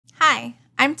Hi,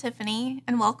 I'm Tiffany,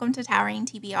 and welcome to Towering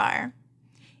TBR.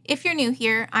 If you're new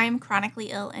here, I'm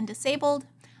chronically ill and disabled.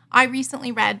 I recently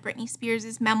read Britney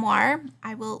Spears' memoir.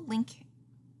 I will link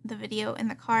the video in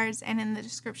the cards and in the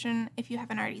description if you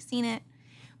haven't already seen it.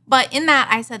 But in that,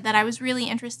 I said that I was really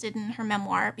interested in her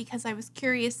memoir because I was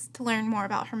curious to learn more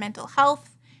about her mental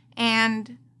health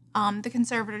and the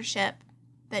conservatorship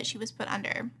that she was put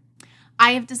under.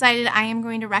 I have decided I am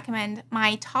going to recommend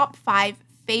my top 5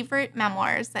 favorite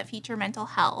memoirs that feature mental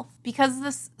health. Because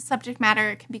this subject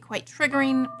matter can be quite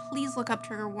triggering, please look up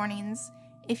trigger warnings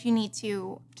if you need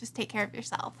to just take care of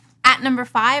yourself. At number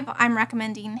 5, I'm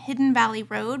recommending Hidden Valley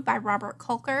Road by Robert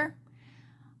Kolker.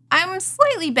 I'm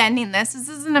slightly bending this. This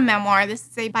isn't a memoir, this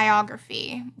is a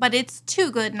biography, but it's too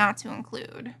good not to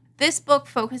include. This book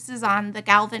focuses on the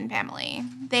Galvin family.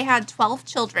 They had 12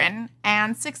 children,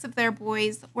 and 6 of their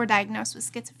boys were diagnosed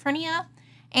with schizophrenia,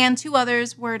 and 2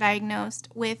 others were diagnosed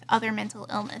with other mental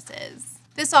illnesses.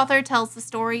 This author tells the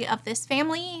story of this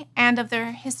family and of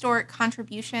their historic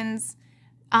contributions,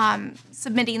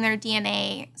 submitting their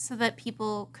DNA so that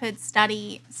people could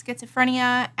study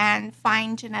schizophrenia and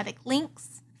find genetic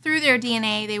links. Through their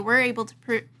DNA, they were able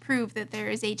to prove that there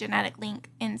is a genetic link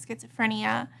in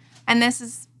schizophrenia, and this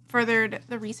has furthered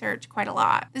the research quite a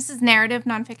lot. This is narrative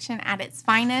nonfiction at its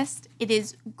finest. It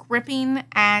is gripping,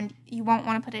 and you won't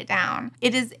want to put it down.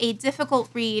 It is a difficult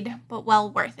read, but well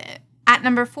worth it. At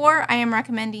number 4, I am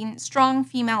recommending Strong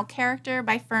Female Character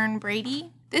by Fern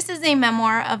Brady. This is a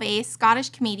memoir of a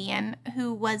Scottish comedian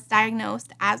who was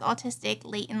diagnosed as autistic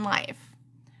late in life.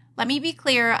 Let me be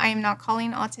clear, I am not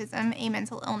calling autism a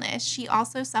mental illness. She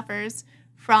also suffers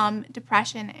from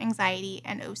depression, anxiety,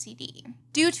 and OCD.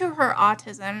 Due to her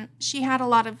autism, she had a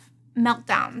lot of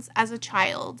meltdowns as a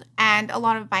child and a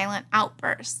lot of violent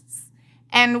outbursts.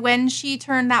 And when she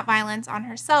turned that violence on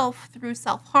herself through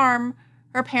self-harm,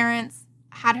 her parents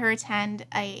had her attend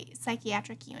a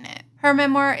psychiatric unit. Her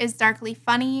memoir is darkly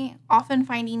funny, often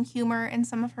finding humor in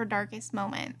some of her darkest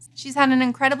moments. She's had an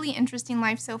incredibly interesting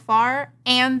life so far,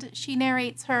 and she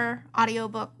narrates her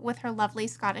audiobook with her lovely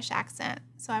Scottish accent.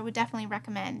 So I would definitely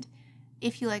recommend,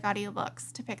 if you like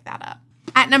audiobooks, to pick that up.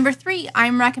 At number 3,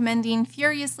 I'm recommending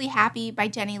Furiously Happy by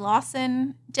Jenny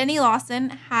Lawson. Jenny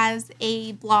Lawson has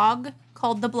a blog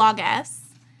called The Bloggess.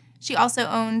 She also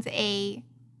owns a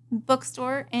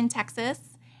bookstore in Texas,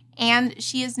 and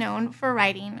she is known for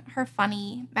writing her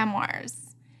funny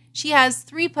memoirs. She has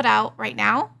 3 put out right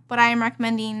now, but I am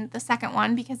recommending the second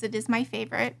one because it is my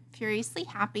favorite, Furiously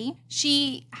Happy.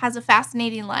 She has a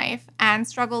fascinating life and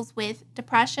struggles with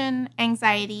depression,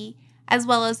 anxiety, as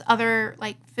well as other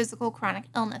physical chronic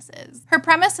illnesses. Her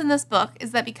premise in this book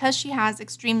is that because she has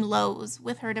extreme lows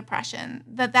with her depression,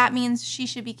 that means she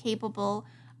should be capable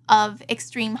of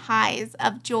extreme highs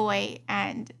of joy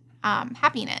and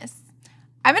happiness.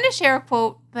 I'm going to share a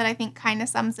quote that I think kind of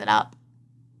sums it up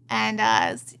and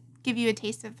give you a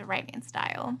taste of the writing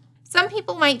style. Some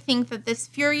people might think that this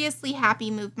furiously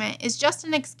happy movement is just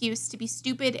an excuse to be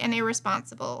stupid and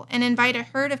irresponsible and invite a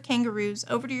herd of kangaroos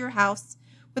over to your house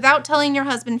without telling your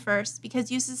husband first because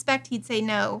you suspect he'd say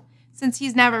no, since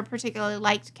he's never particularly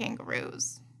liked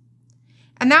kangaroos.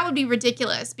 And that would be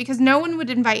ridiculous because no one would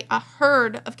invite a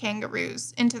herd of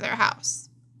kangaroos into their house.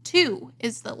 2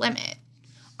 is the limit.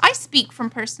 I speak from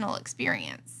personal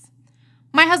experience.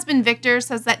 My husband Victor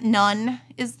says that none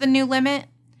is the new limit.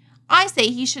 I say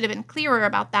he should have been clearer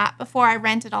about that before I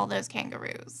rented all those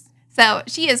kangaroos. So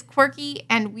she is quirky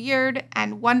and weird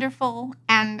and wonderful.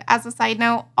 And as a side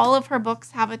note, all of her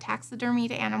books have a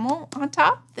taxidermied animal on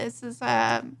top. This is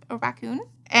a raccoon.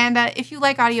 And if you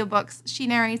like audiobooks, she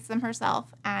narrates them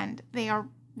herself, and they are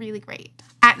really great.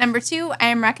 At number 2, I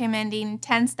am recommending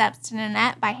 10 Steps to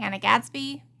Nanette by Hannah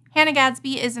Gadsby. Hannah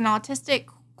Gadsby is an autistic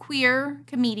queer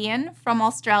comedian from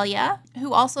Australia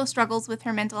who also struggles with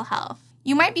her mental health.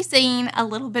 You might be seeing a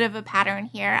little bit of a pattern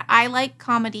here. I like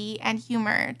comedy and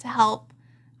humor to help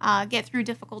get through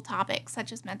difficult topics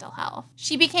such as mental health.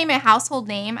 She became a household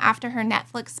name after her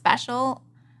Netflix special.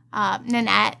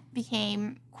 Nanette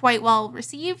became quite well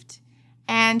received,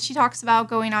 and she talks about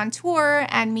going on tour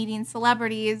and meeting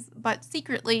celebrities, but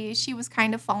secretly she was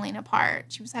kind of falling apart.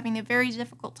 She was having a very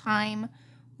difficult time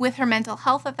with her mental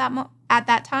health at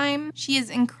that time. She is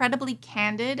incredibly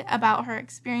candid about her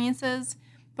experiences,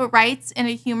 but writes in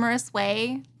a humorous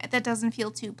way that doesn't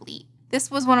feel too bleak. This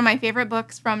was one of my favorite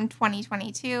books from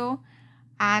 2022,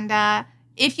 and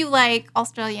if you like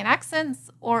Australian accents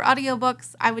or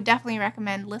audiobooks, I would definitely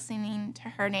recommend listening to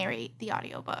her narrate the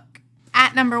audiobook.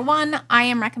 At number 1, I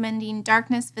am recommending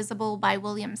Darkness Visible by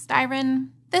William Styron.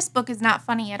 This book is not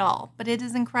funny at all, but it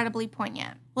is incredibly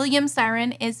poignant. William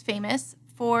Styron is famous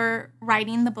for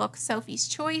writing the book Sophie's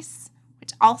Choice,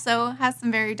 which also has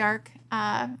some very dark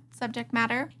subject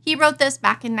matter. He wrote this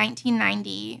back in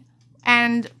 1990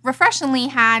 and refreshingly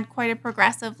had quite a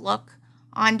progressive look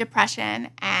on depression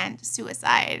and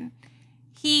suicide.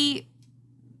 He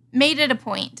made it a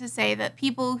point to say that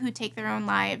people who take their own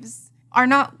lives are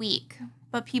not weak,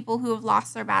 but people who have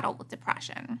lost their battle with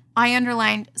depression. I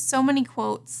underlined so many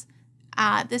quotes.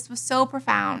 This was so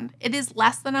profound. It is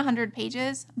less than 100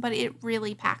 pages, but it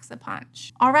really packs a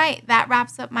punch. All right, that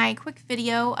wraps up my quick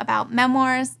video about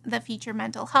memoirs that feature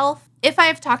mental health. If I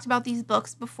have talked about these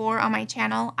books before on my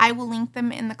channel, I will link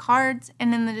them in the cards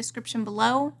and in the description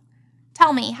below.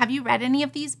 Tell me, have you read any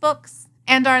of these books?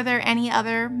 And are there any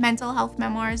other mental health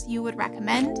memoirs you would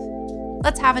recommend?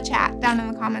 Let's have a chat down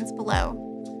in the comments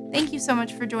below. Thank you so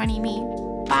much for joining me.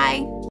 Bye.